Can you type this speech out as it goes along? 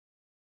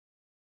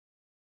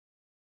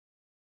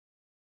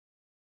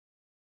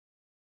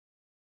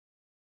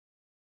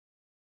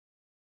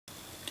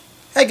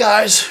Hey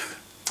guys,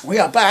 we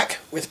are back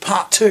with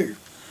part 2.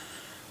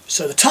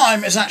 So the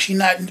time is actually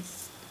now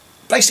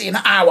basically an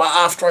hour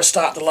after I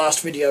start the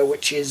last video,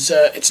 which is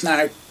it's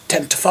now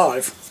 10 to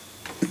 5.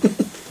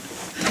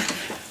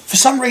 For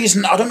some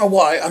reason, I don't know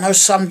why, I know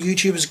some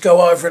YouTubers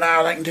go over an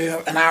hour, they can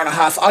do an hour and a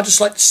half. I just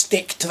like to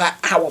stick to that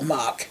hour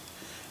mark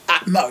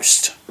at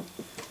most.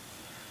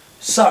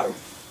 So,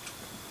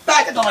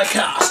 back at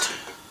Diecast.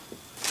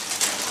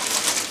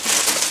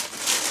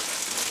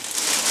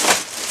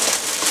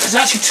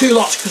 There's actually two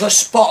lots because I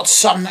spotted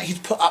some that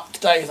he'd put up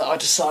today that I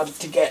decided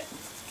to get.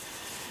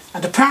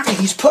 And apparently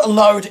he's put a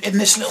load in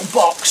this little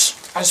box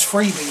as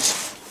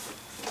freebies.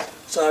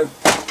 So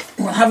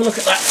we'll have a look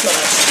at that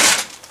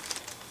first.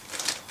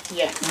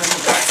 Yeah,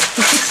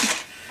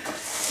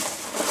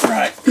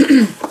 right.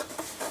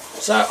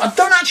 So I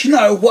don't actually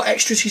know what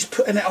extras he's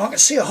put in it. I can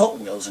see a Hot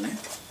Wheels in it.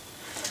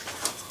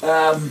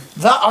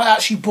 That I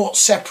actually bought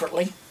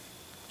separately.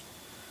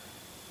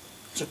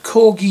 It's a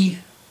Corgi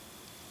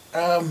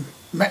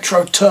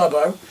Metro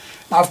Turbo.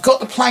 Now I've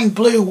got the plain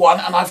blue one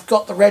and I've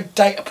got the red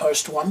data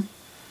post one,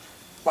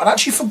 but I'd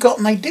actually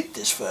forgotten they did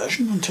this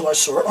version until I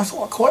saw it. I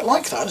thought I quite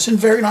like that. It's in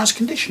very nice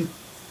condition.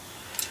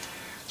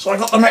 So I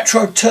got the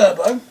Metro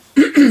Turbo.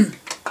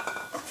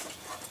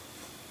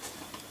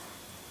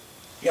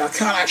 Yeah, I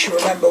can't actually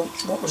remember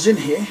what was in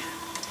here.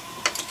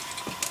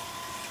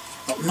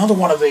 Got another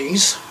one of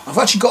these. I've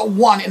actually got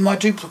one in my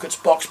duplicates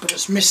box, but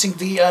it's missing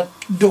the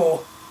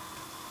door.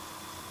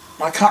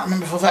 I can't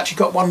remember if I've actually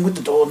got one with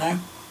the door now.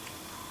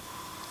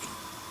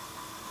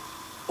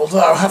 Although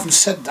I haven't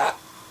said that,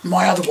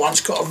 my other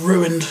one's got a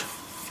ruined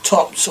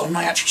top, so I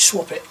may actually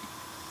swap it.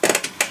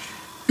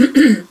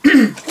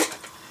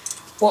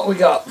 What we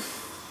got?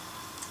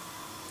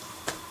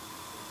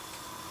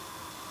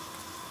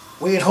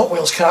 Weird Hot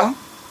Wheels car.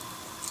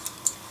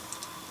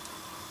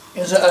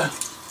 Is it a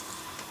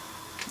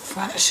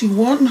fantasy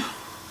one?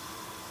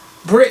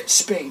 Brit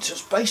Speed, so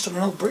it's based on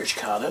an old British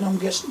car then, I'm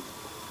guessing.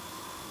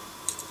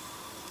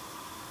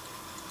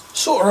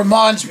 Sort of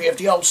reminds me of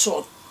the old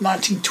sort of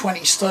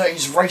 1920s,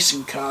 30s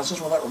racing cars.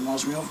 That's what that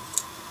reminds me of.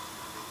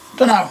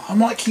 Don't know, I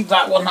might keep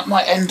that one. That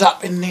might end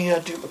up in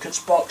the duplicates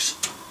box.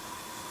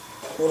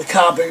 Or the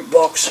car boot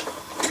box.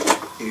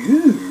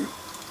 Ooh.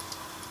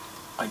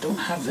 I don't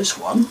have this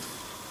one.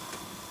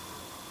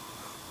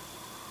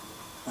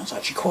 That's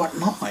actually quite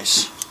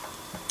nice.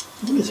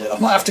 What is it? I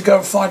might have to go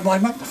and find my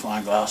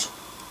magnifying glass.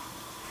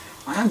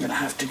 I am going to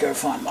have to go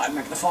find my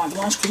magnifying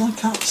glass because I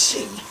can't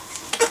see.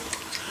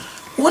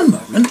 One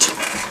moment.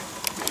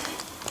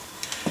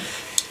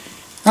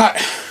 Right,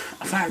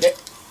 I found it.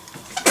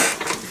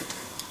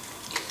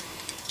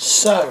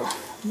 So,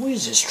 what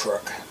is this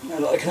truck? Now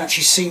that I can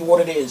actually see what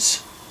it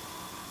is.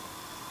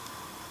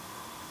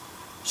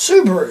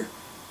 Subaru.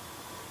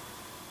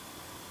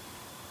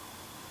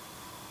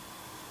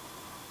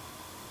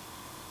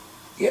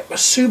 Yep, a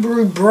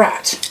Subaru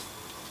Brat.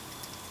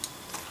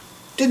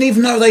 Didn't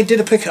even know they did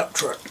a pickup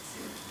truck.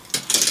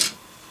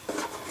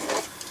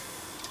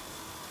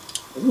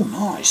 Oh,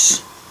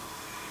 nice.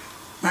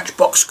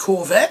 Matchbox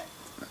Corvette.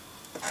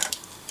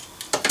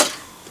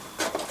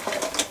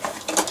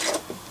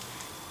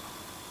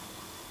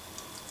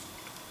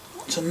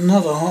 That's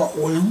another Hot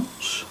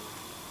Wheels.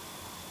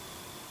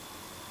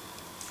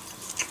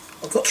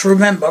 I've got to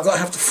remember, I've got to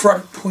have the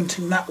front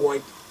pointing that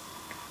way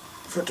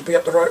for it to be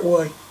up the right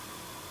way.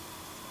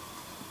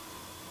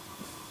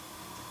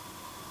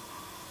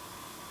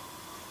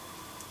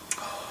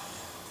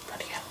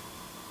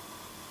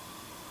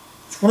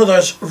 One of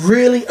those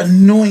really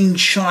annoying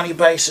shiny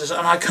bases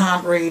and I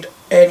can't read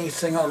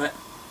anything on it.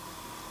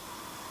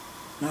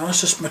 Now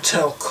that's just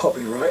Mattel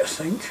copyright, I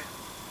think.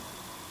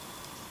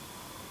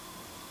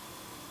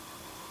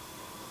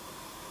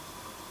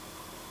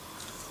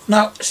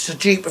 No, it's a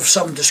Jeep of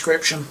some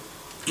description.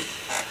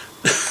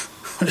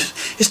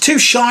 It's too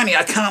shiny,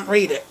 I can't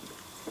read it.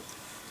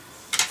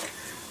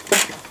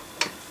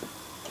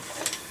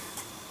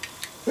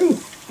 Ooh,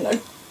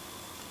 hello.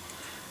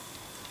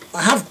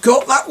 I have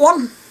got that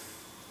one,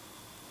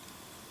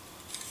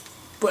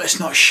 but it's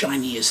not as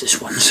shiny as this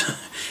one, so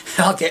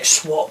I'll get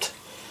swapped.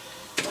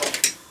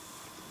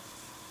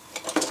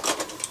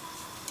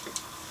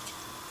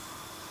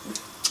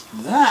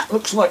 That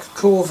looks like a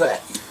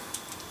Corvette.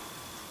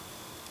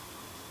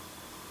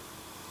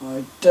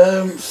 I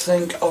don't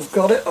think I've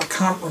got it, I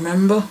can't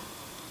remember.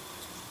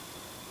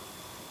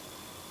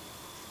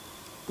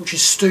 Which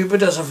is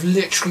stupid, as I've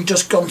literally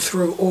just gone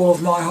through all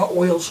of my Hot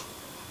Wheels.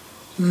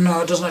 No,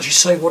 it doesn't actually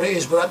say what it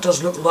is, but that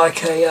does look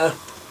like a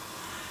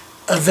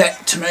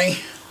Vette to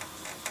me.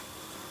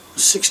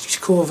 60s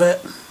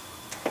Corvette.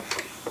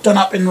 Done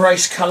up in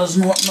race colours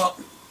and whatnot.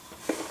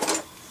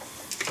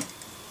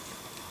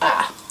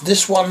 Ah,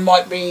 this one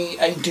might be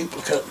a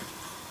duplicate.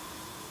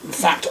 In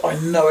fact, I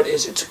know it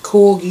is. It's a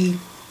Corgi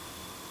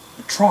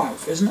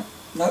Triumph, isn't it?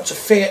 No, it's a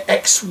Fiat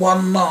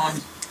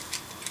X19.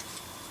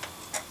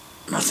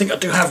 And I think I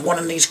do have one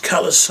in these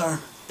colours, so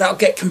that'll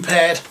get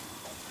compared.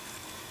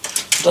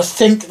 But I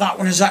think that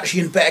one is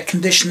actually in better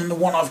condition than the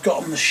one I've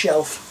got on the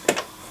shelf.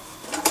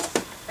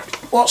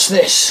 What's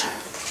this?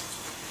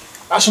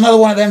 That's another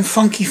one of them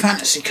funky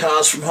fantasy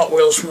cars from Hot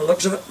Wheels from the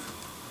looks of it.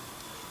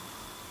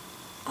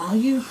 Are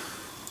you?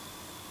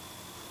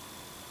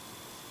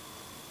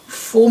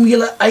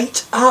 Formula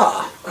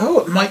 8R. Oh,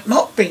 it might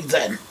not be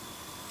then.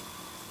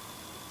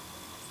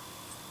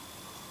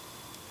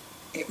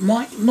 It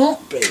might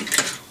not be.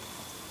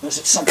 Unless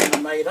it's something I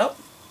made up.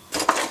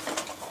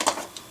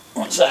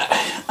 What's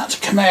that? That's a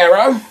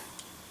Camaro.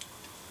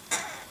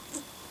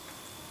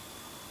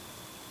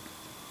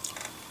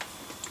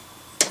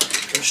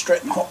 Go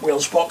straight in the Hot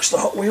Wheels box, the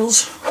Hot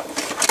Wheels.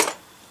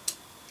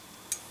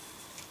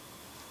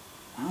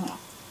 Ah.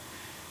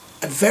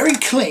 A very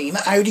clean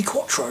Audi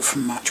Quattro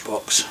from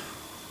Matchbox.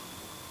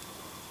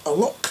 A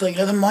lot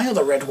cleaner than my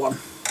other red one.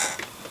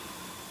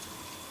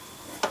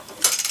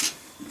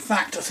 In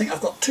fact, I think I've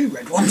got two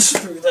red ones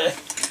through there.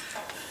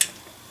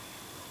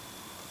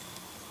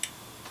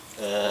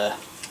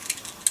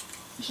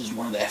 This is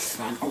one of their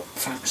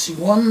fantasy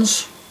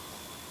ones.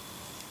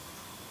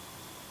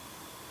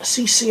 A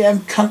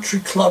CCM Country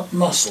Club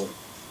Muscle.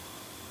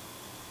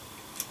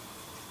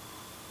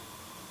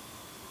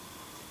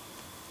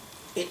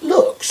 It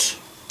looks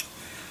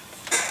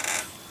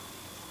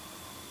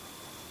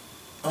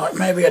like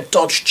maybe a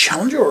Dodge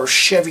Challenger or a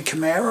Chevy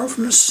Camaro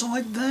from the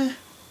side there.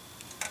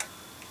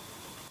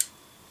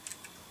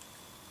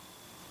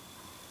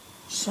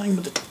 Same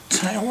with the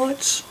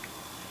taillights.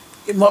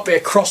 It might be a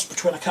cross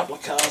between a couple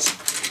of cars.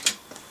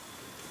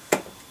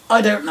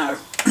 I don't know.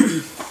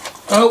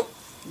 Oh,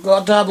 we've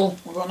got a double.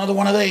 We've got another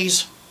one of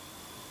these.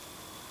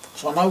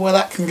 So I know where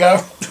that can go.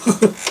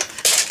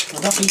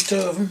 I don't need two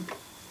of them.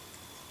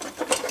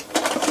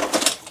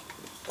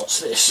 What's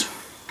this?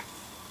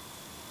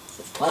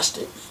 It's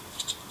plastic.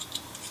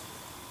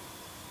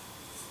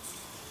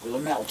 With a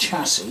metal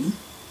chassis.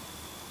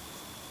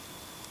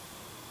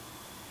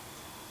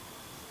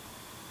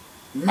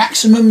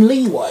 Maximum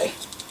leeway.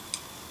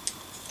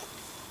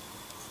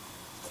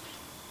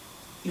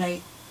 You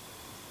know,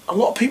 a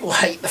lot of people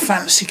hate the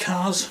fantasy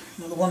cars,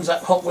 you know, the ones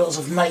that Hot Wheels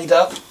have made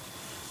up.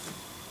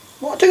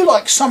 Well, I do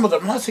like some of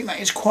them, and I think that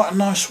is quite a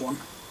nice one.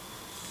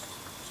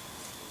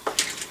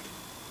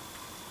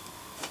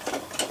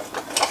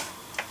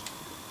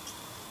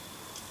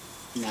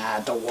 Nah,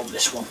 I don't want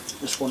this one.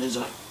 This one is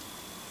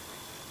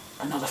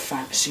another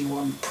fantasy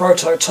one.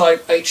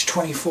 Prototype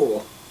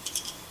H24.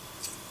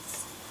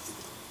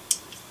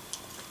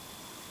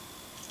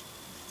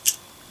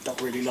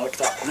 Don't really like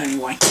that one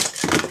anyway.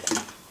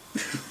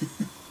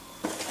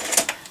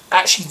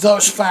 Actually,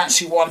 those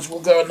fancy ones will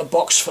go in the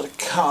box for the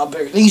car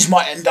boot. These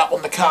might end up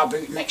on the car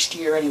boot next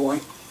year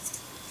anyway.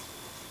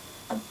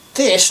 And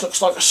this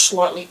looks like a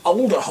slightly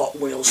older Hot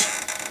Wheels.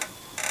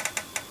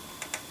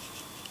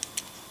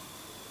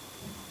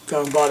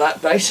 Going by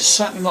that base, it's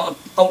certainly not an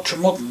ultra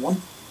modern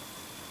one.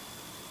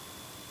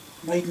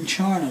 Made in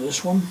China,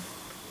 this one.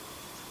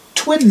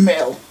 Twin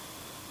mill.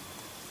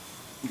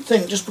 I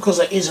think just because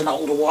it is an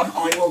older one,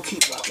 I will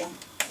keep that one.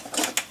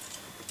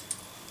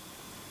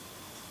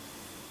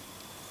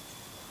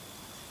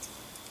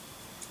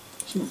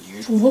 It's an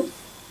unusual one.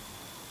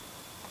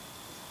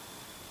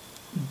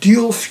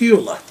 Dual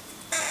fueler.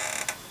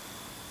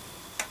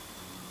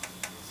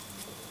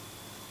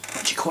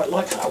 Actually quite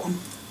like that one.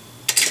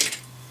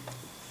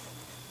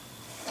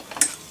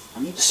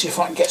 I need to see if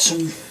I can get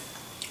some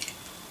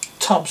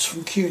tubs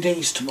from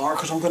QD's tomorrow,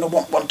 because I'm going to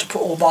want one to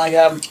put all my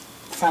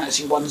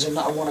fantasy ones in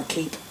that I want to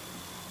keep.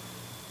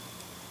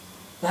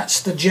 That's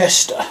the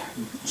Jester.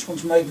 This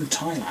one's made in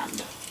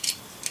Thailand.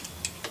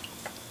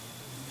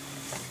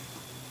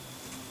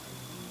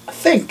 I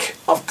think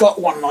I've got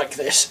one like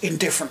this in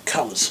different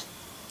colours.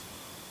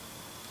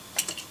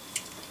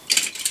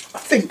 I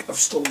think I've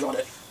still got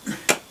it.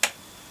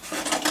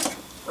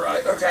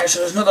 Right, okay, so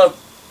there's another...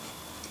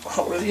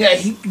 Yeah,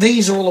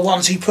 these are all the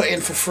ones he put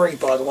in for free,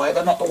 by the way.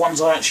 They're not the ones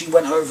I actually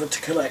went over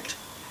to collect.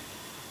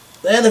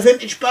 They're the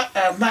vintage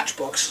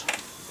Matchbox.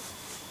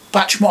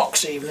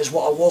 Batchmox even is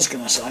what I was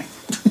going to say.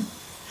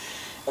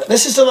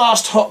 This is the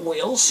last Hot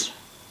Wheels.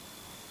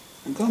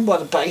 I'm going by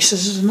the base.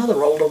 This is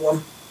another older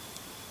one.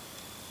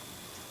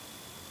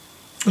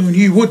 And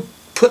you would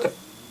put the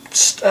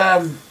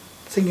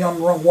thingy on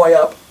the wrong way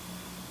up.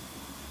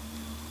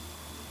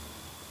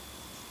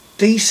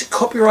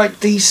 Copyright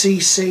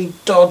DCC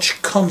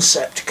Dodge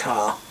concept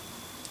car.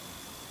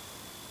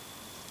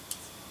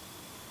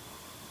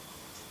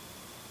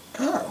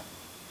 Oh.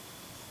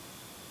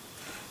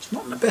 It's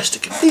not in the best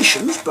of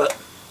conditions, but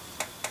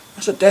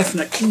that's a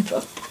definite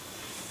keeper.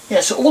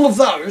 Yeah, so all of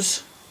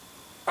those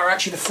are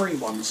actually the free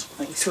ones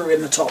that you threw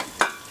in the top.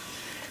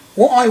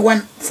 What I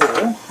went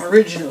for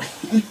originally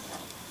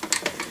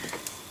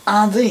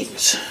are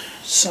these.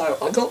 So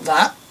I got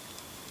that.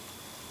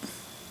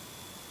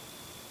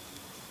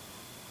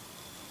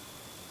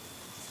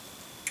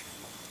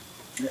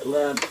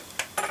 Little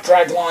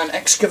dragline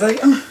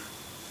excavator.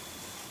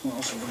 What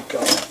else have we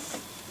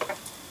got?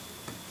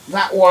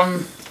 That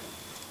one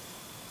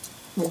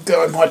will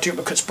go in my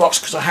duplicates box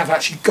because I have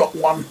actually got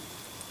one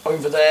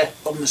over there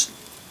on this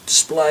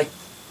display.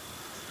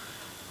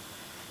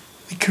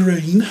 The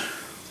green.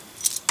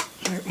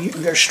 So you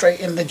can go straight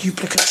in the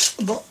duplicates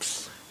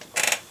box.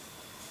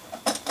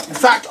 In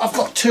fact, I've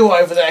got two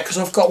over there because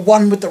I've got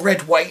one with the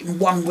red weight and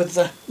one with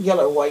the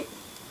yellow weight.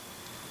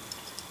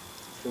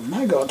 We've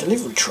now got a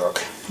delivery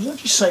truck. Does that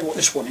just say what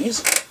this one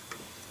is?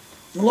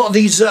 A lot of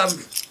these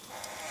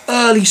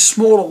early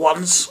smaller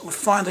ones, I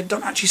find they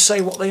don't actually say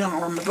what they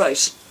are on the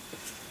base.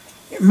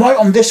 It might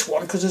on this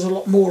one because there's a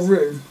lot more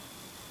room.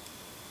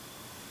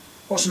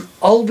 What's an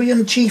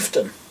Albion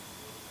Chieftain?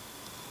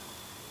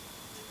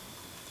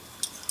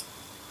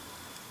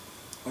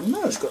 I don't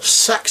know, it's got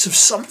sacks of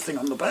something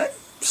on the back.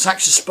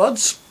 Sacks of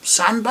spuds,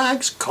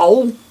 sandbags,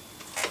 coal.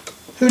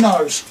 Who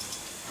knows?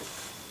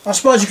 I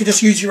suppose you could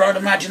just use your own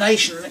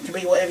imagination and it can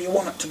be whatever you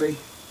want it to be.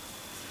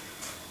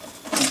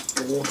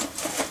 Oh,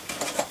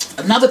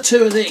 God. Another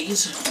two of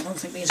these. I don't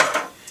think these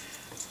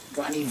have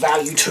got any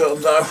value to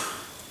them though.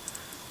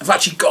 I've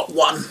actually got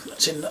one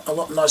that's in a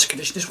lot nicer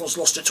condition. This one's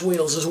lost its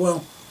wheels as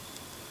well.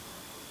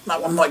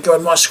 That one might go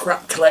in my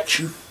scrap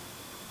collection,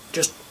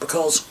 just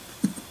because.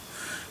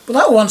 But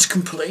that one's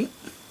complete.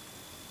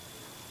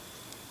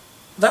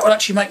 That would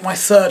actually make my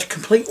third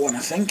complete one, I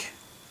think.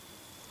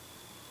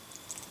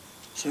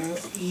 So,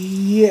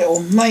 yeah,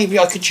 or maybe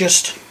I could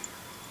just...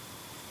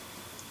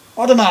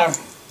 I don't know.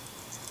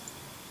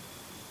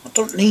 I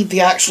don't need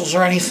the axles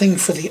or anything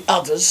for the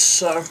others,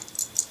 so...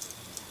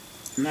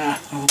 Nah,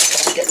 I'll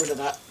get rid of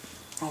that.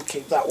 I'll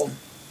keep that one.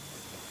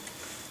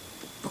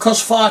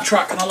 Because fire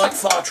truck, and I like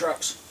fire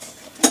trucks.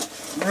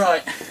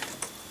 Right.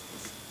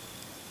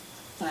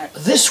 Now,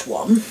 this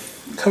one,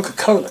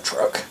 Coca-Cola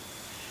truck,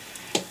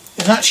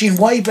 is actually in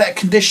way better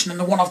condition than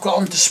the one I've got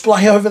on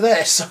display over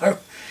there, so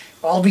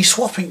I'll be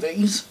swapping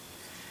these.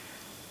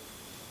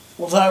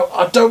 Although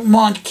I don't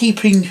mind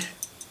keeping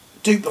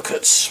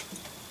duplicates,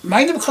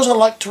 mainly because I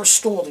like to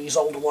restore these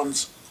older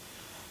ones.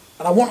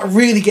 And I want to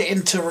really get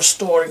into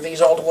restoring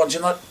these older ones, you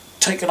know,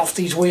 taking off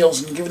these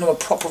wheels and giving them a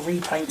proper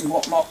repaint and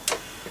whatnot.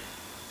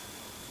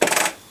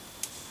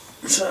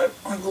 So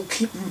I will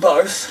keep them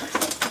both.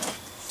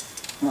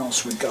 What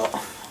else we got?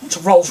 It's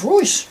a Rolls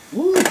Royce.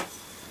 Woo.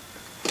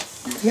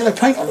 Yellow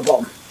paint on the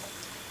bottom.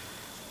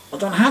 I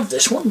don't have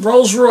this one.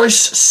 Rolls Royce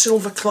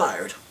Silver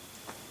Cloud.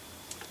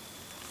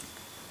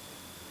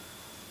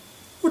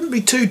 Wouldn't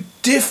be too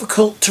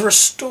difficult to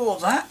restore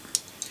that.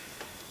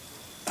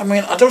 I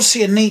mean, I don't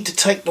see a need to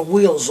take the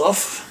wheels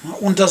off.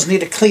 That one does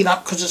need a clean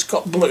up because it's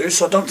got blue,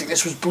 so I don't think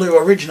this was blue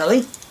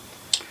originally.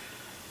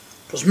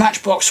 Because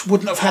Matchbox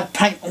wouldn't have had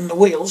paint on the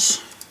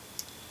wheels.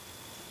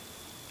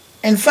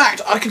 In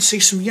fact, I can see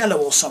some yellow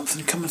or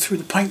something coming through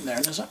the paint there,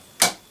 and there's that.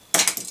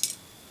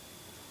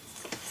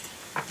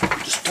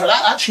 Just,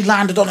 that actually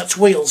landed on its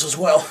wheels as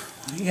well.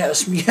 Yeah,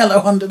 there's some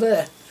yellow under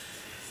there.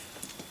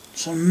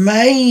 So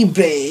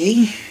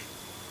maybe...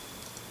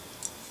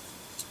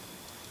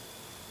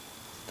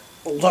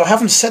 Although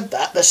having said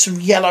that, there's some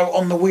yellow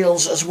on the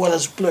wheels as well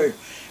as blue.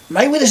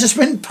 Maybe this has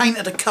been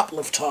painted a couple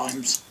of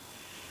times.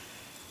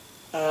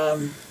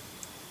 So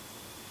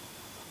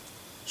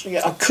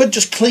yeah, I could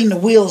just clean the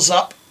wheels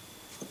up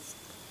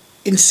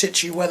in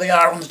situ where they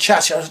are on the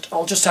chassis.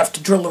 I'll just have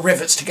to drill the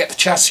rivets to get the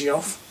chassis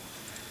off.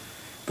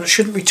 But it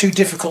shouldn't be too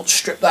difficult to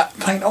strip that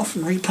paint off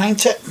and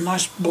repaint it.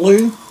 Nice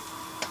blue.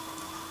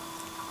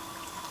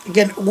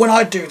 Again, when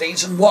I do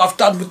these, and what I've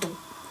done with the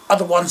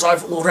other ones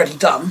I've already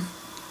done,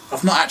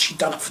 I've not actually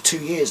done it for 2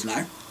 years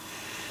now.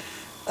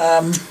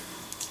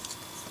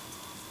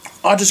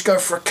 I just go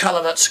for a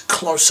colour that's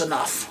close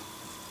enough.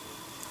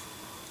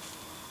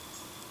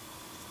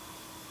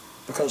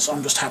 Because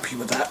I'm just happy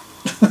with that.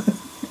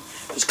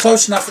 If it's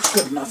close enough, it's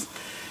good enough.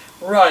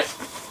 Right.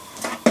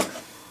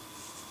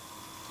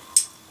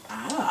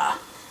 Ah.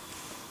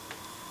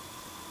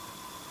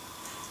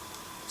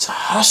 It's a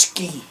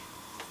Husky.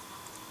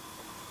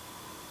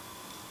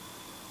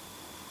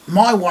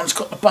 My one's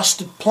got the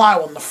busted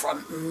plough on the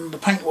front and the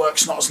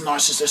paintwork's not as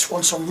nice as this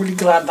one, so I'm really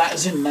glad that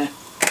is in there.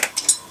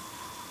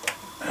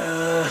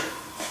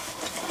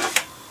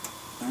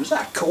 Was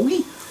that a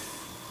Corgi?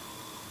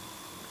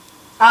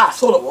 Ah, I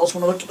thought it was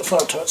when I looked at the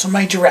photo. It's a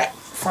Majorette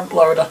front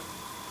loader.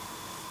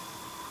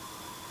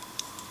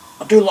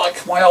 I do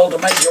like my older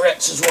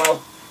Majorettes as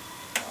well.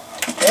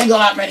 Ain't got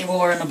that many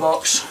more in the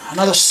box.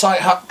 Another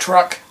Sight Hut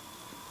truck.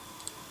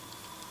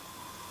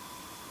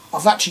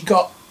 I've actually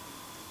got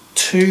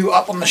 2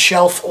 up on the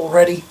shelf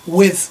already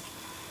with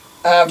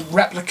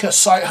replica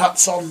Sight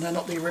Huts on. They're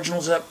not the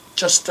originals, they're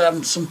just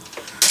some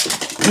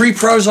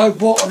repros I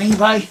bought on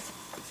eBay.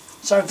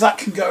 So that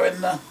can go in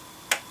the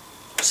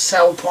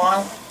sell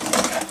pile.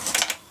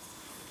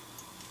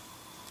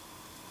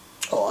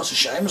 Oh, that's a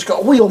shame. It's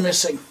got a wheel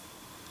missing.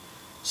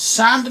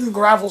 Sand and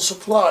Gravel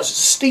Supplies. It's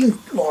a steam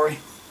lorry.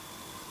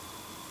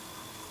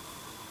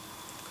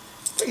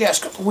 But yeah, it's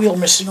got the wheel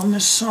missing on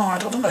this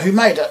side. I don't know who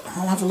made it.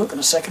 I'll have a look in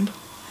a second.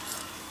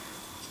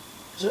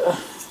 Is it a...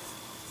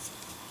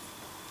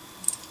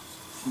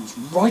 It's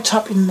right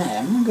up in there.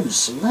 I'm going to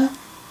see that.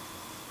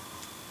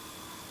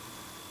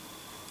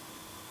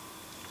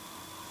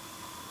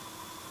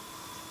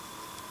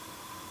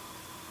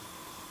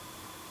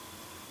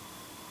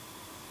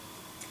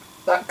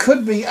 That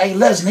could be a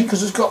Lesney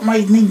because it's got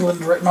Made in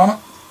England written on it.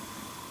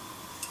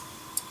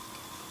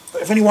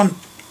 But if anyone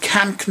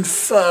can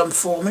confirm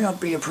for me,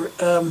 it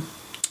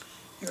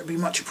would be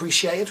much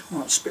appreciated.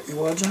 I'll spit my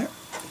words out.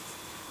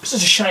 This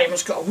is a shame,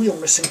 it's got a wheel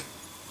missing.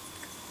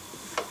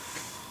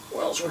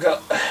 What else we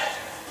got?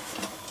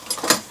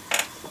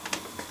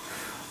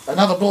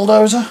 Another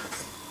bulldozer.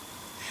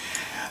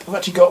 I've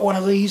actually got one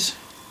of these,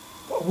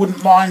 but I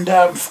wouldn't mind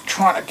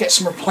trying to get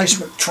some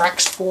replacement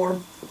tracks for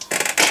them.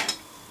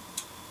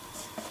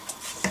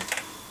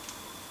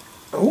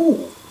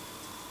 Ooh.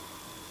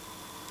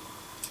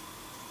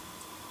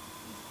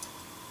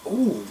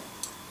 Ooh,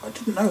 I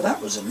didn't know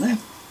that was in there.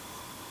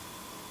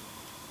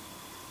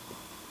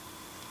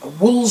 A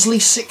Wolseley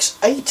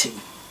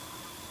 680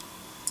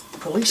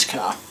 police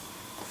car.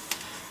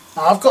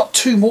 Now I've got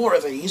two more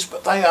of these,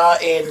 but they are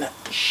in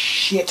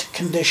shit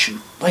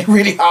condition. They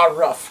really are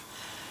rough.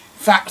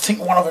 In fact, I think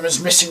one of them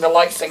is missing the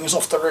light things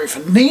off the roof,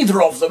 and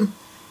neither of them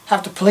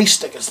have the police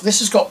stickers. This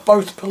has got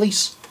both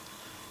police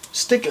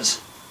stickers.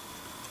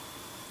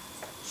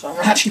 So I'm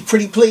actually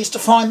pretty pleased to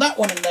find that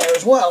one in there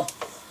as well.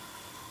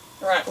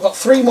 Right, we've got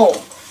three more.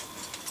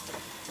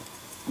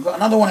 We've got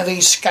another one of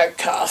these scout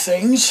car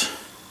things.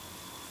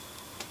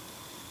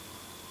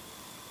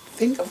 I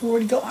think I've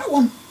already got that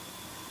one.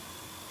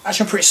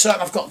 Actually, I'm pretty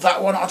certain I've got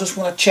that one. I just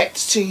want to check to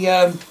see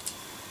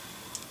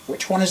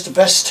which one is the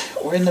best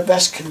or in the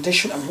best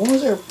condition. And why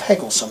is there a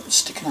peg or something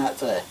sticking out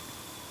there?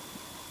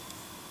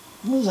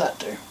 What does that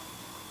do?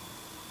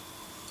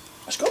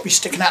 It's got to be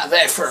sticking out of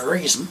there for a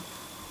reason.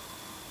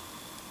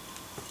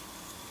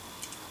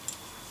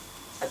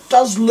 It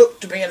does look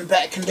to be in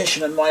better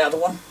condition than my other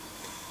one,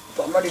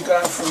 but I'm only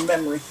going from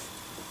memory.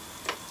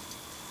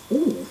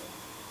 Ooh.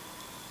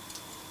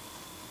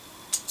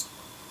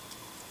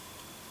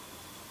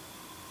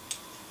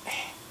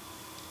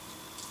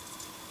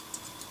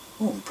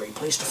 Oh, I'm pretty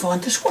pleased to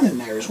find this one in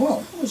there as well.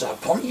 What was that,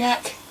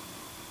 Pontiac?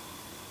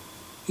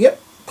 Yep,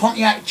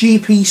 Pontiac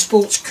GP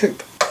Sports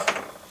Coupe.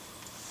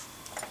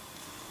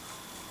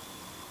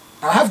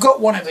 I have got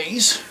one of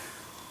these.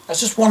 There's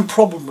just one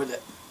problem with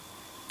it.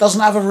 Doesn't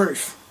have a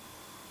roof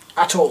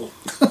at all.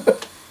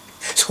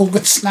 It's all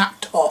been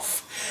snapped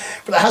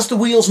off. But it has the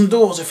wheels and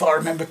doors, if I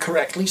remember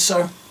correctly,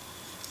 so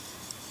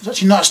it's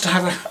actually nice to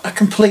have a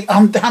complete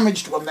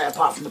undamaged one there,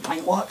 apart from the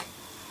paintwork.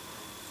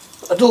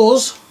 But the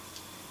doors,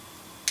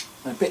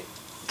 they're a bit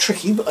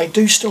tricky, but they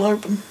do still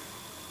open.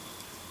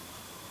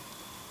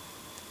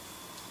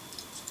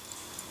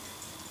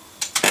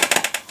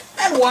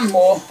 And one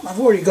more. I've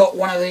already got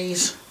one of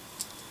these,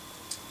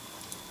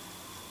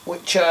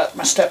 which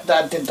my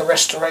stepdad did the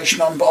restoration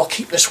on, but I'll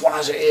keep this one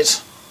as it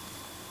is.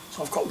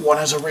 So I've got one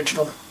as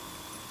original.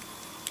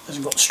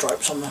 Hasn't got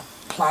stripes on the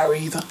plough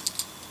either.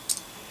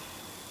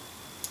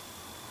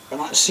 I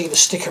can see the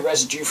sticker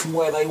residue from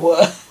where they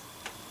were,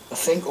 I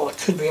think, or it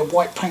could be a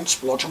white paint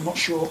splodge, I'm not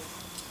sure.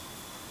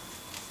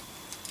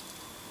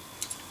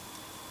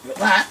 But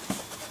that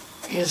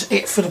is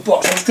it for the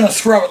box. I was going to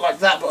throw it like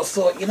that, but I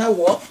thought, you know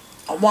what,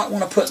 I might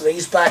want to put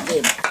these back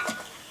in.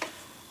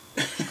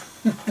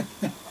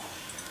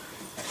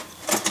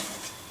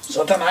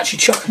 So I don't actually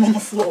chuck them on the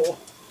floor.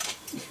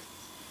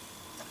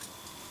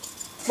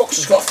 The box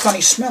has got a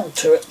funny smell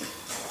to it.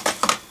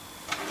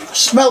 I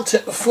smelt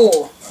it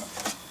before,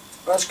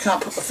 but I just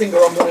can't put my finger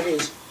on what it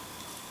is.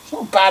 It's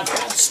not a bad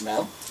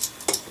smell.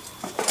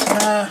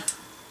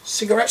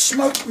 Cigarette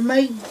smoke,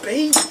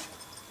 maybe?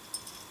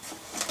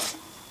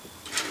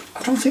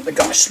 I don't think the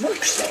guy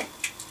smokes though.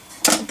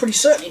 I'm pretty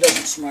certain he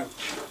doesn't smoke.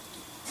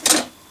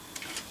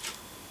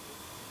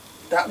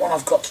 That one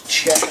I've got to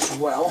check as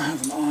well,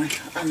 haven't I?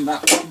 And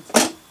that one.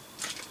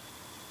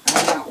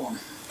 And that one.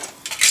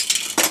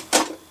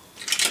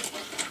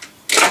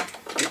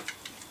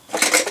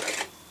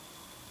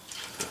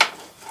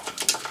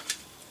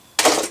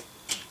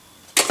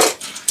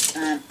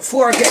 And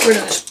before I get rid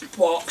of this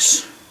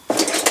box,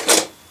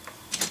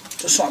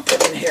 just so I put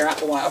it in here out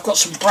the way, I've got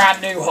some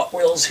brand new Hot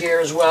Wheels here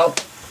as well.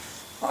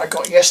 I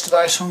got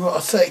yesterday, so I've got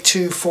a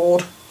 32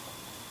 Ford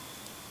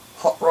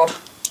hot rod.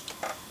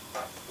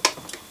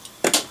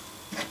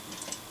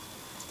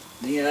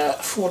 The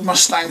Ford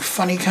Mustang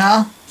funny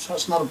car, so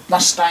it's not a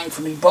Mustang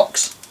for me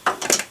box.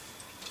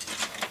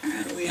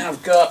 And we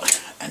have got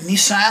a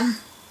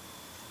Nissan,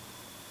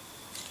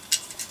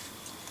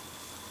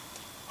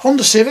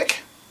 Honda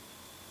Civic,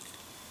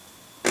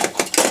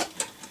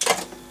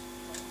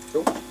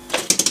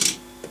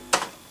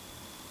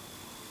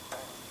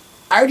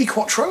 Audi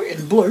Quattro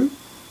in blue.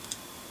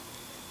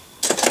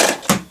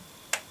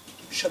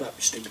 Shut up,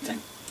 you stupid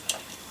thing.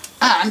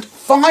 And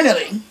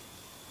finally,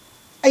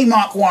 a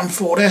Mark I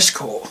Ford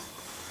Escort.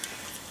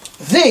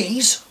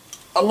 These,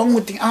 along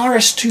with the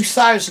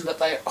RS2000 that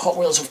they Hot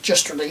Wheels have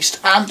just released,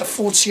 and the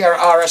Ford Sierra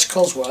RS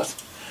Cosworth,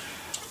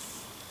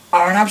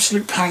 are an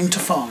absolute pain to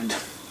find.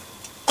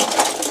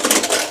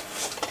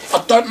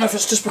 I don't know if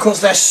it's just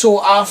because they're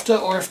sought after,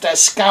 or if they're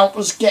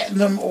scalpers getting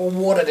them, or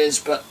what it is,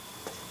 but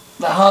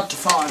they're hard to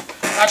find.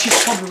 Actually,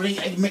 it's probably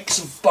a mix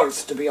of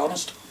both, to be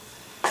honest.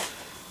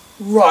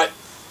 Right.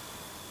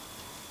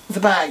 The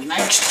bag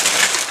next.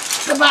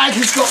 The bag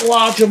has got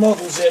larger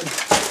models in.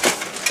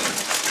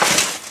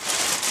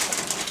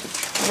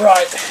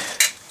 Right.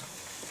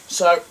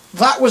 So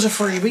that was a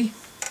freebie.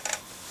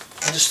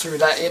 I just threw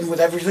that in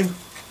with everything.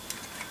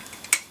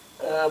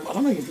 I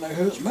don't even know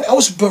who it was made. Oh,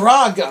 it's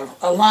Barago,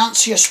 a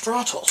Lancia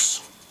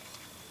Stratos.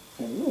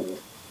 Ooh.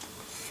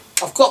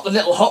 I've got the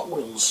little Hot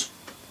Wheels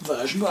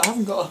version, but I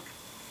haven't got a...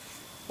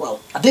 Well,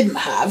 I didn't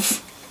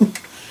have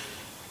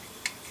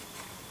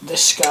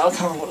this scale. I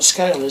can't remember what the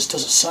scale is.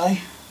 Does it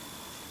say?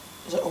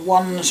 Is it a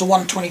 1? It's a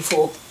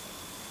 124.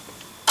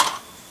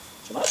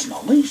 So that's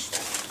not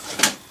least.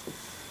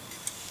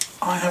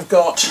 I have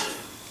got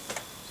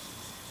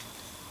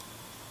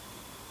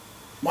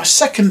my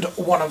second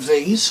one of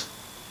these.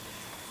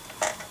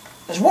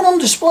 There's one on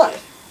display.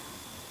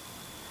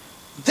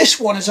 This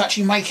one is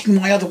actually making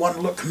my other one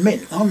look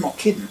mint. I'm not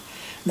kidding.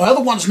 My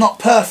other one's not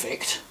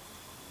perfect.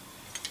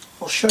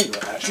 I'll show you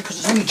it actually because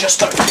it's only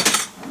just over.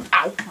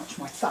 Ow, that's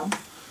my thumb.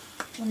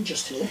 It's only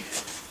just here.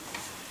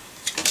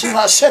 So like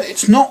I said,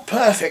 it's not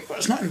perfect, but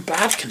it's not in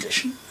bad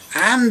condition.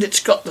 And it's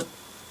got the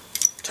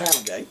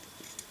tailgate.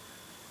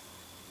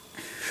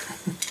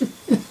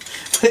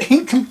 But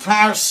in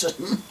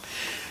comparison,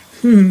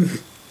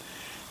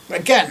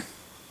 again,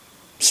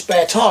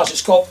 spare tyres.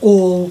 It's got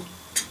all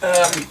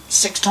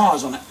 6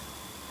 tyres on it.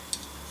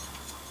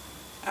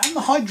 And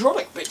the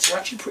hydraulic bits are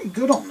actually pretty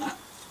good on that.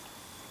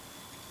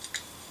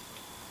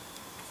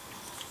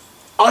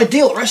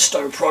 Ideal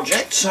resto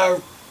project,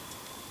 so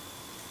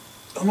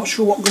I'm not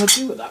sure what I'm going to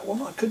do with that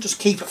one. I could just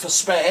keep it for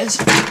spares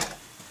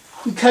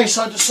in case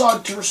I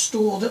decide to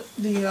restore the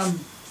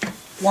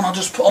one I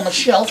just put on the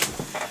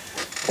shelf,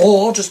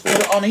 or just put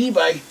it on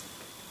eBay.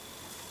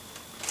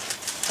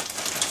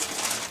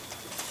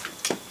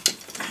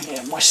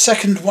 Yeah, my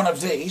second one of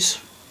these.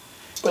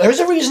 But there is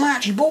a reason I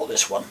actually bought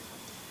this one.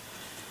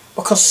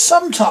 Because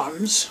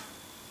sometimes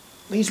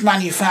these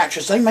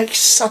manufacturers, they make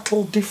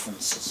subtle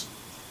differences.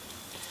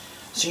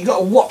 So you've got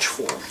to watch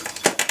for them.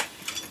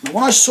 Now,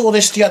 when I saw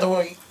this the other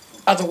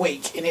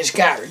week in his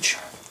garage,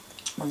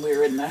 when we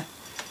were in there,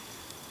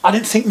 I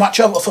didn't think much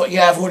of it. I thought,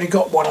 yeah, I've already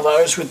got one of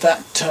those with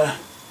that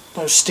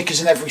those stickers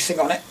and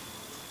everything on it.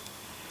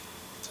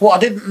 What I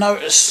didn't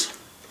notice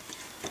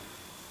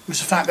was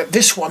the fact that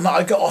this one that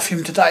I got off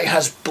him today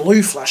has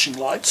blue flashing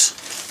lights.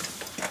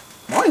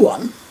 My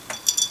one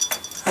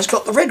has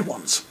got the red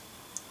ones.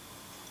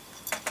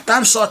 The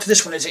downside to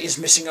this one is it is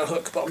missing a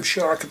hook, but I'm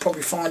sure I could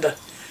probably find a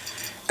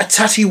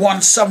tatty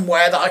one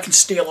somewhere that I can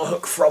steal a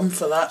hook from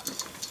for that.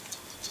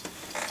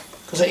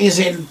 Because it is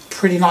in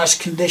pretty nice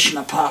condition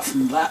apart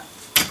from that.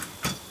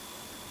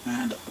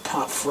 And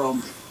apart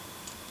from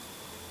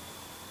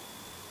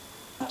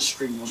that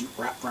string wasn't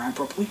wrapped around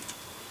properly.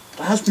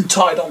 But it has been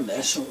tied on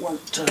there so it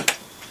won't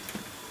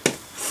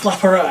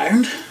flap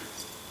around.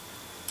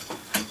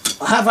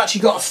 I have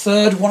actually got a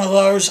third one of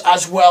those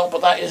as well,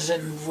 but that is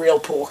in real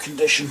poor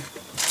condition.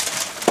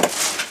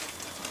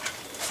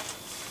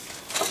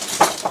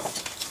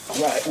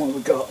 Right, what have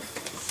we got?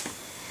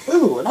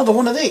 Ooh, another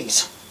one of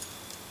these.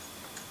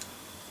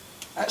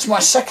 That's my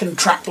second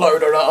track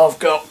loader that I've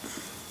got.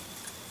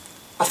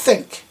 I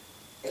think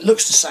it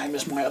looks the same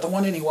as my other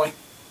one anyway.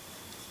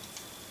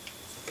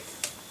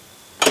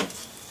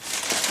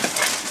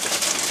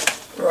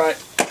 Right,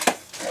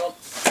 hang on.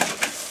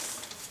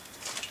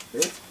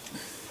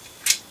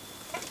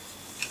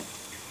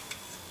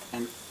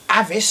 An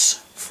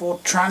Avis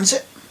Ford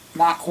Transit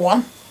Mark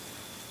 1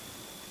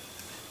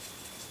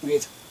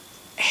 with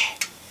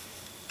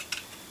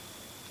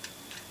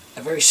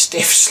a very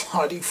stiff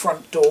sliding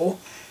front door,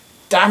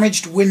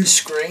 damaged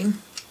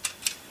windscreen,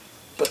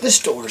 but this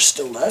door is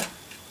still there.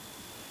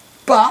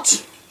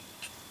 But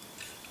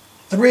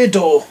the rear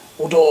door,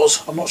 or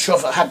doors, I'm not sure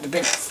if it had the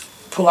big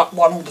pull up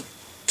one or the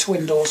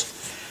twin doors,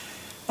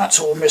 that's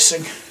all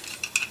missing.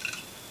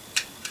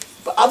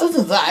 But other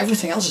than that,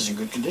 everything else is in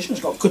good condition.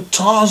 It's got good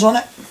tyres on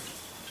it.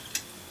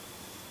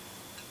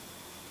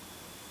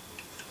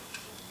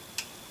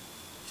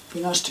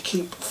 Be nice to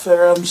keep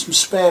for some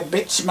spare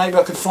bits. Maybe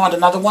I could find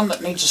another one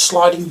that needs a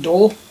sliding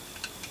door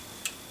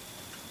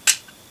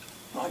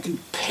I can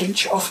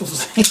pinch off of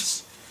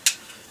this.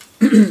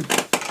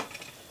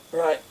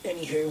 Right,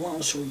 anywho, what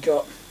else have we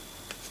got?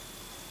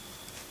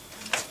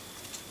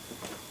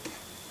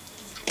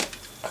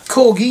 A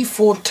Corgi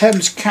Ford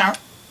Thames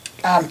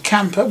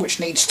camper which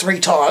needs 3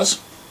 tyres.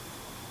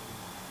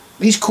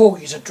 These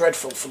Corgis are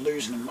dreadful for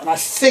losing them, and I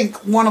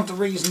think one of the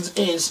reasons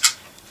is,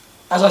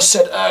 as I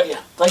said earlier,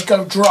 they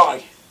go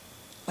dry,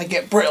 they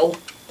get brittle,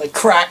 they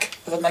crack,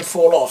 and then they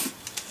fall off.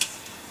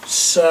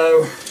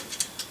 So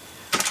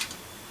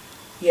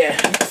yeah,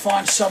 I need to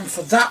find some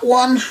for that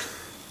one. Is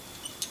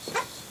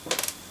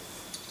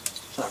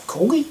that a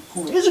Corgi?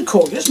 Oh, it is a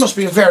Corgi. This must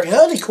be a very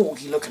early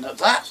Corgi looking at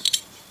that.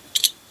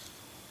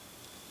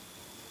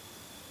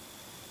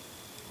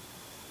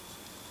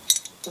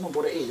 Don't know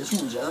what it is.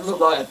 What is it? It looks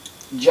like a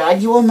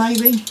Jaguar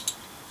maybe?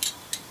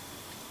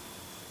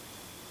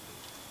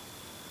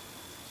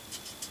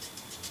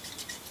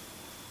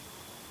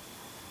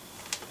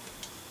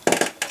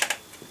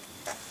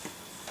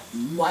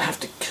 Might have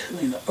to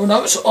clean it. Oh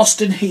no, it's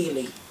Austin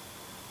Healey.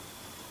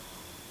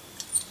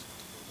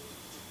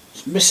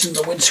 It's missing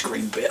the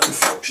windscreen bit,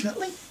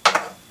 unfortunately.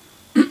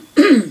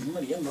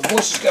 My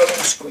voice is going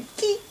all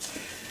squeaky.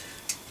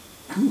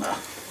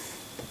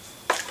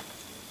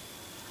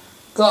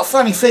 Got a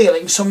funny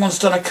feeling someone's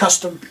done a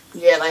custom...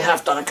 Yeah, they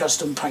have done a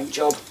custom paint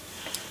job.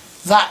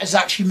 That is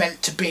actually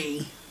meant to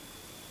be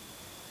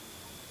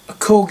a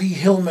Corgi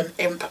Hillman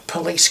Imp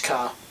police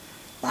car.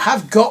 I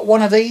have got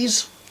one of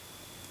these,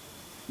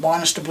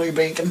 minus the blue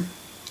beacon.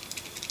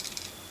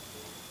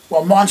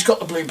 Well, mine's got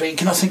the blue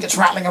beacon. I think it's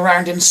rattling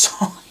around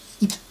inside.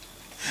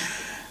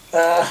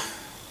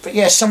 But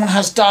yeah, someone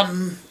has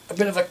done a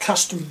bit of a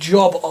custom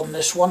job on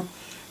this one.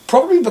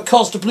 Probably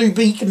because the blue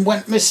beacon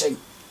went missing.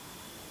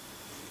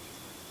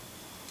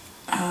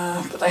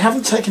 But they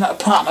haven't taken it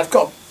apart. And I've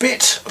got a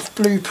bit of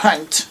blue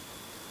paint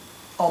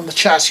on the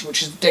chassis,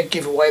 which is a dead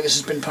giveaway. This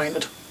has been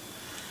painted.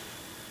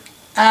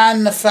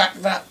 And the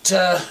fact that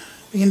the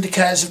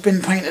indicators have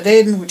been painted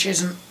in, which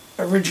isn't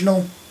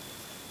original.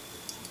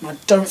 I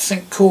don't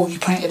think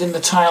Corgi painted in the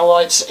tail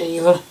lights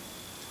either.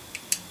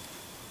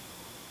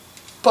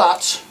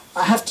 But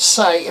I have to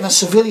say, in a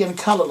civilian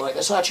colour like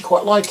this, I actually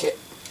quite like it.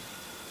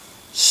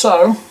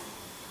 So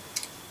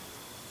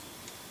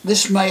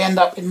this may end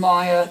up in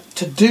my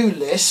to-do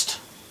list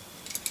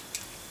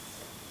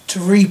to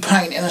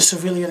repaint in a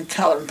civilian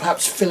colour and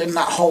perhaps fill in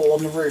that hole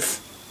on the roof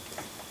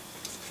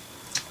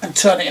and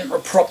turn it into a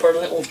proper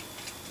little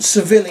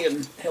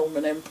civilian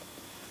Hillman Imp.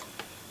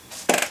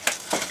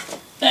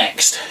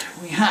 Next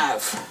we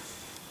have,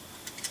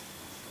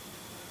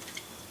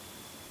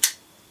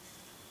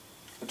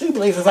 I do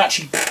believe I've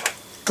actually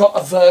got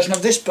a version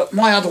of this, but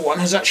my other one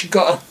has actually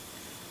got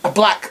a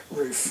black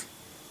roof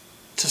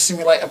to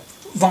simulate a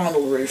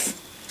vinyl roof.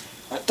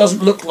 It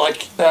doesn't look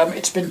like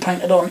it's been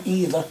painted on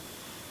either.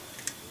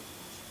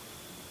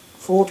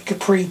 Ford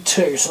Capri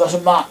 2, so that's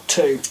a Mark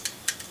II.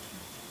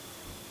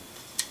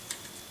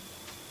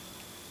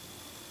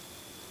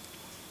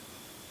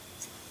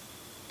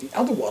 The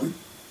other one,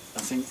 I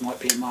think, might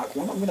be a Mark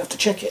 1. I'm going to have to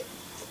check it.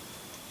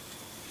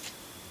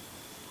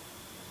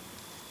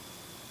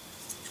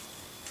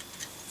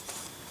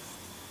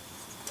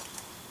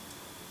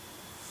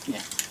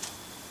 Yeah.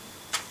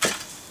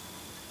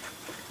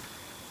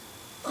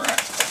 Right.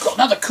 Got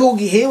another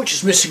Corgi here, which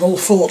is missing all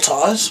 4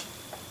 tyres.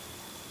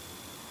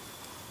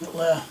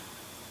 Little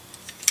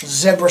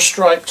zebra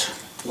striped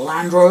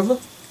Land Rover.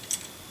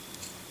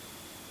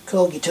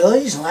 Corgi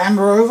toys, Land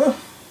Rover.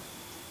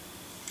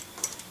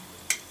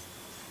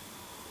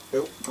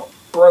 Oh, got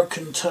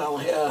broken tow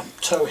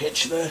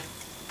hitch there.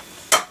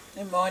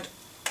 Never mind.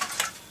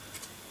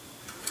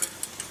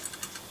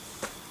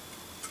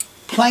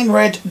 Plain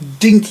red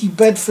dinky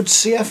Bedford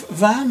CF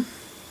van.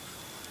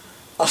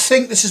 I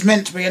think this is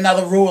meant to be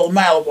another Royal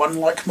Mail one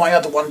like my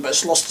other one, but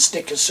it's lost the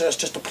stickers, so it's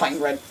just a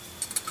plain red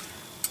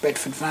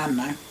Bedford van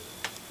now.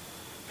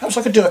 Perhaps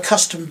I could do a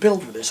custom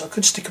build with this. I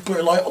could stick a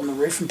blue light on the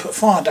roof and put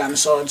fire down the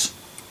sides.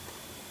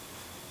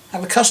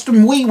 Have a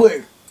custom wee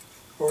woo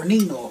or an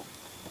Enor.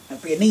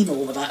 That'd be an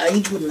Enor with that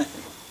age, wouldn't it?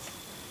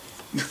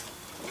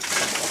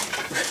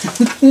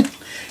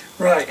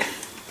 Right.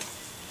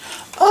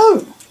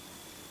 Oh!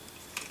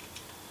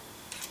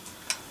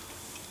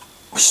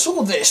 I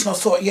saw this and I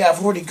thought, yeah,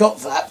 I've already got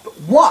that. But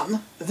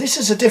one, this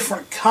is a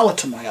different colour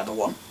to my other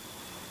one.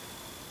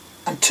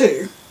 And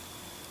two,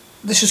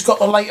 this has got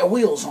the later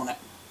wheels on it.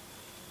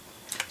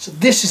 So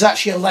this is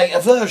actually a later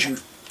version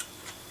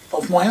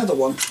of my other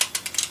one.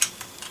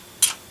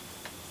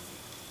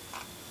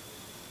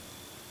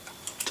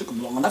 Took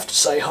them long enough to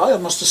say hi. I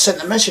must have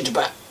sent a message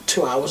about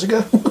 2 hours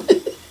ago.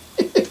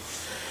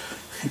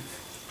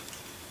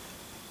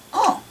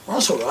 Oh, well,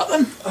 that's alright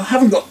then. I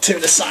haven't got two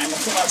the same. I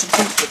thought that's a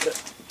duplicate.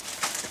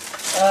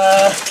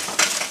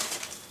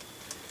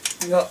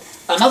 We've got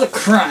another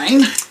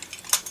crane.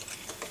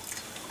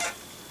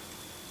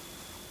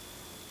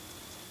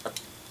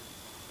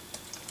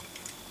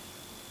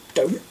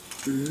 Don't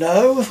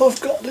know if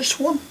I've got this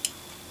one.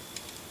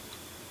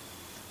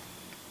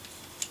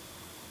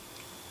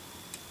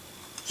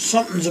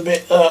 Something's a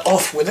bit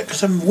off with it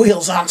because them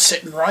wheels aren't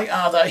sitting right,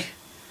 are they?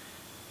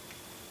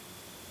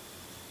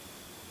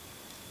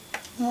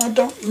 I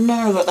don't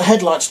know that the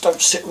headlights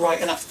don't sit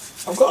right in it.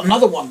 I've got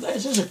another one there.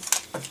 Is this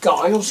a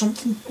guy or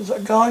something? Is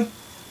that a guy?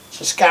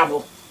 It's a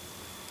Scammell.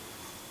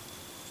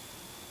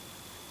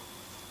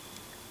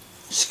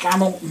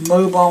 Scammell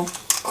mobile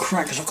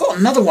crane. Because I've got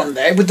another one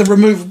there with the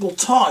removable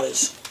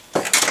tyres.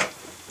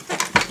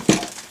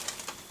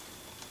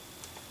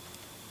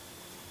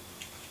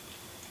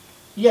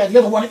 Yeah, the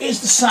other one is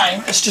the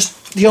same. It's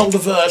just the older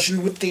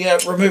version with the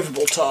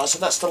removable tyres. So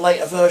that's the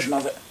later version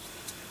of it.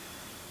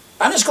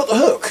 And it's got the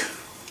hook.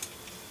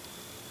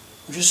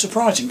 Which is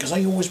surprising because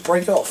they always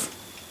break off.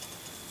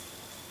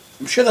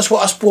 I'm sure that's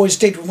what us boys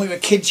did when we were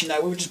kids, you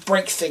know. We would just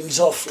break things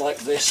off like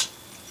this.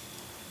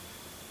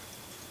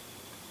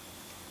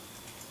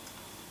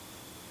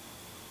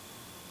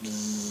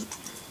 Bzz.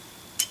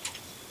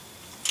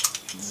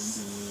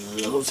 Bzz.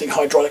 I don't think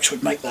hydraulics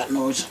would make that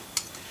noise.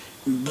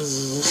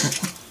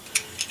 Bzz.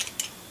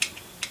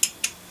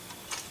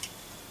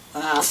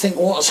 And I think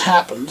what has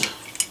happened,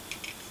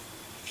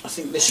 I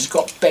think this has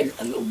got bent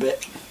a little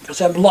bit because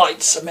them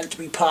lights are meant to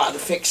be part of the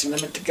fixing. They're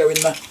meant to go in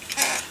the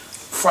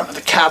front of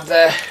the cab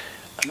there,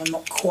 and I'm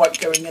not quite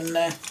going in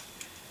there.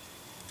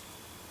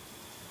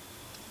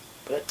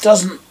 But it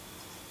doesn't...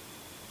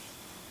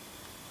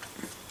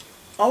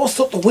 I always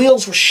thought the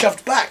wheels were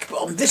shoved back, but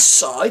on this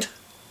side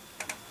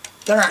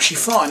they're actually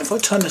fine. If I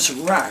turn this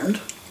around,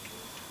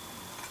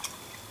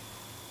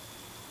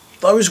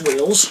 those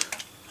wheels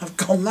have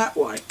gone that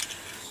way,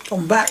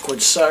 gone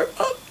backwards. So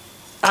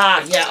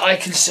yeah, I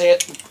can see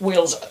it. The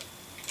wheels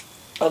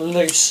are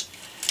loose.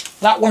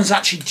 That one's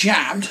actually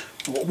jammed,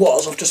 or it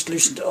was. I've just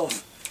loosened it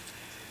off.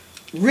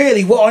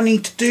 Really what I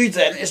need to do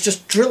then is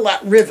just drill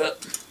that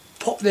rivet,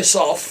 pop this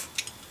off,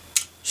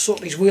 sort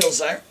these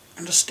wheels out,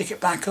 and just stick it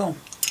back on.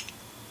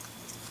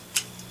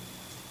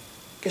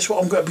 Guess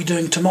what I'm going to be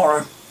doing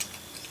tomorrow?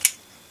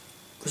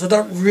 Because I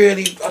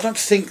don't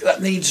think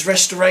that needs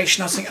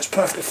restoration. I think it's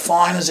perfectly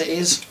fine as it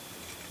is,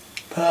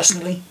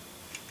 personally,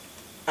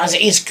 as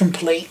it is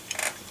complete.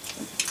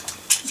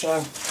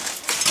 So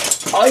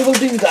I will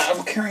do that. I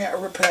will carry out a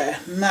repair.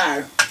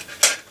 Now,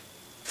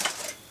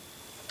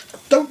 I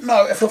don't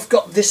know if I've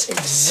got this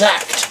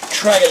exact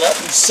trailer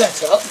and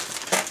set up,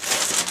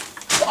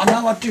 but I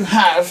know I do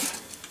have.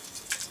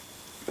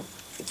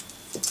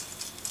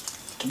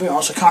 To be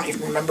honest, I can't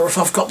even remember if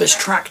I've got this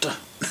tractor.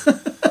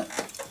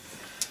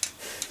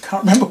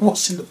 Can't remember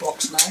what's in the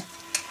box now.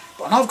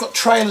 But I know I've got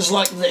trailers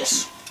like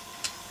this.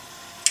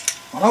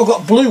 I know I've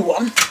got a blue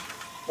one,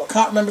 but I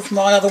can't remember if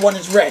my other one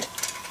is red.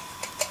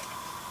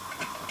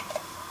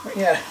 But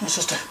yeah, it's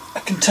just a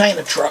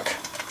container truck.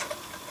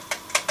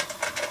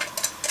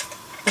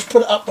 Just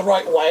put it up the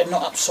right way and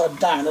not upside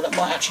down, and it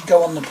might actually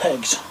go on the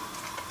pegs.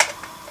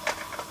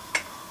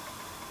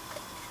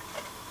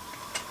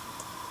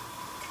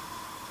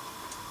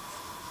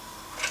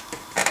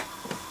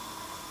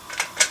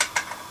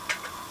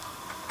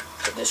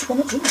 This one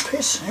that's on the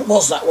piss. It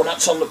was that one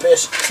that's on the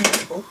piss.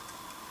 Oh.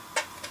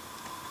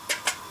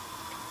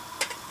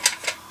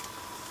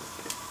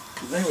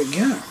 There we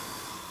go.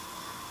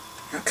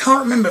 I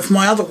can't remember if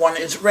my other one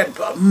is red,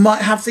 but I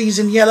might have these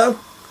in yellow.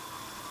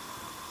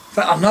 In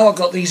fact, I know I've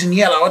got these in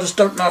yellow. I just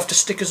don't know if the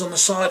stickers on the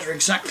side are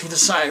exactly the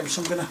same.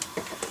 So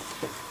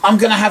I'm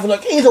gonna have a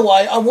look. Either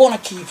way, I want to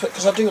keep it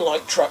because I do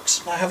like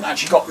trucks. I haven't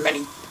actually got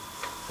many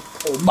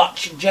or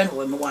much in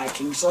general in the way of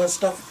king size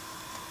stuff.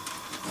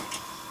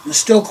 And there's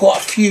still quite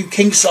a few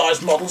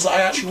king-size models that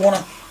I actually want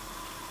to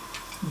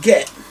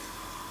get.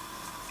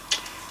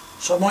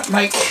 So I might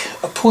make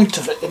a point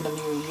of it in the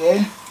new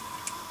year.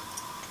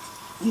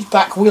 These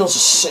back wheels are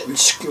sitting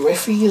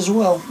squiffy as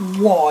well.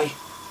 Why?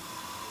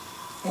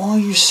 Why are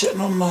you sitting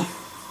on the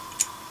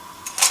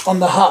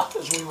hut,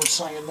 as we would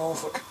say in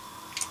Norfolk?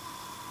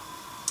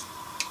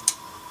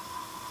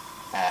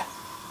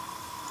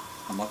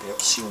 I might be able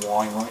to see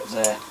why right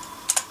there.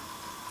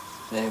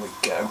 There we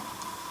go.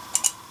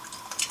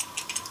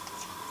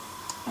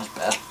 That's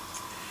better.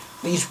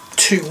 These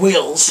two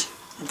wheels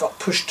have got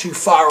pushed too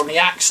far on the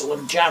axle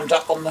and jammed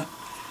up on the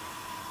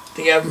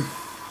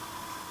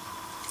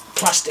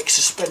plastic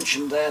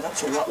suspension there.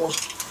 That's all that was.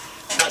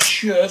 That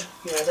should,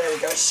 yeah, there we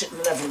go, it's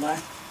sitting level now.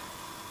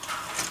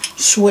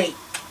 Sweet.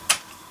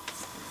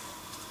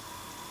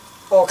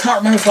 Well, I can't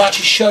remember if I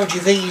actually showed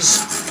you these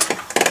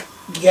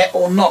yet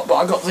or not, but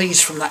I got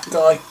these from that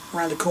guy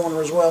around the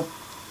corner as well.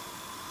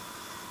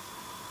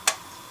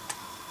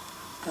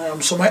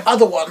 So my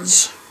other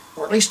ones,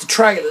 or at least the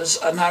trailers,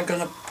 are now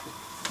going to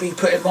be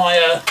put in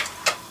my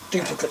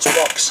duplicates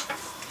box,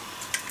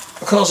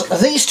 because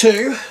these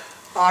two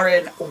are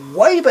in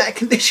way better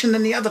condition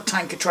than the other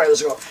tanker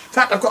trailers I've got. In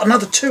fact, I've got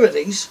another two of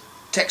these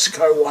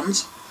Texaco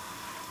ones,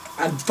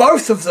 and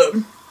both of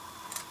them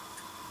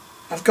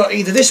have got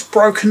either this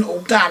broken or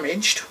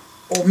damaged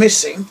or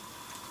missing,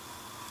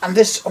 and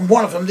this, and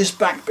one of them, this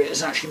back bit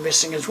is actually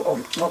missing as well.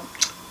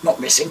 Not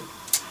missing,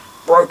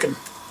 broken.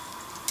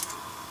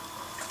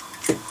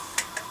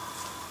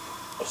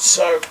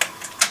 So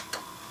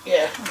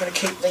yeah, I'm going to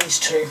keep these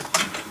two.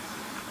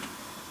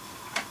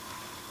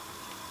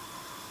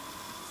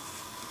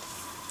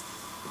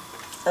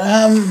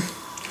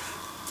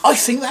 I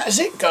think that is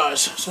it,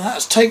 guys. So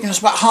that's taken us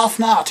about half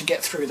an hour to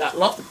get through that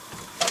lot.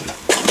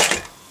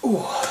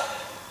 Ooh.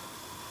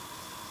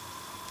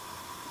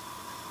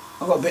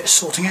 I've got a bit of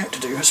sorting out to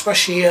do,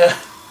 especially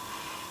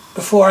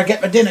before I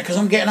get my dinner, because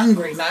I'm getting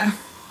hungry now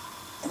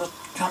and I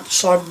can't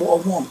decide what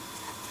I want.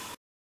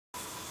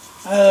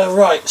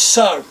 Right,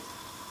 so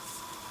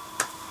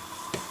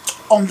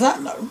on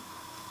that note,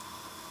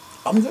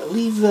 I'm going to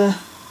leave the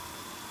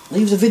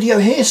video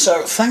here.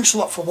 So thanks a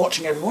lot for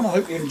watching, everyone. I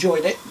hope you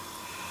enjoyed it.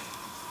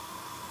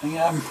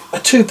 A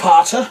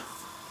two-parter.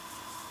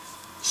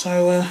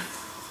 So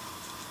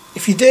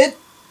if you did,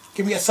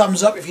 give me a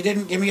thumbs up. If you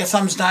didn't, give me a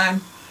thumbs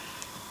down.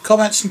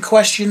 Comments and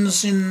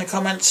questions in the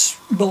comments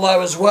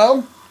below as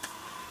well.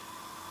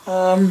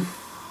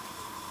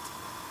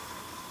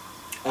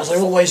 As I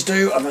always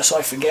do, unless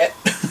I forget.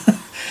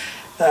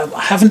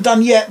 I haven't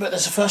done yet, but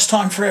there's a first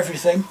time for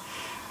everything.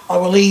 I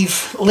will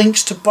leave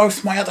links to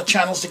both my other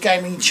channels, the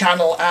gaming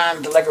channel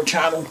and the Lego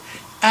channel,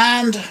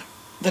 and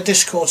the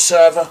Discord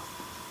server,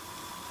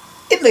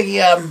 in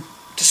the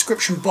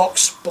description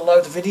box below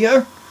the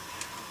video.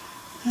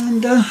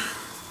 And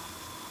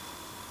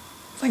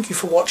thank you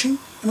for watching,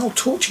 and I'll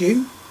talk to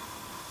you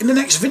in the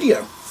next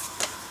video.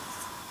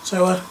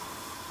 So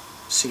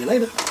see you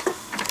later.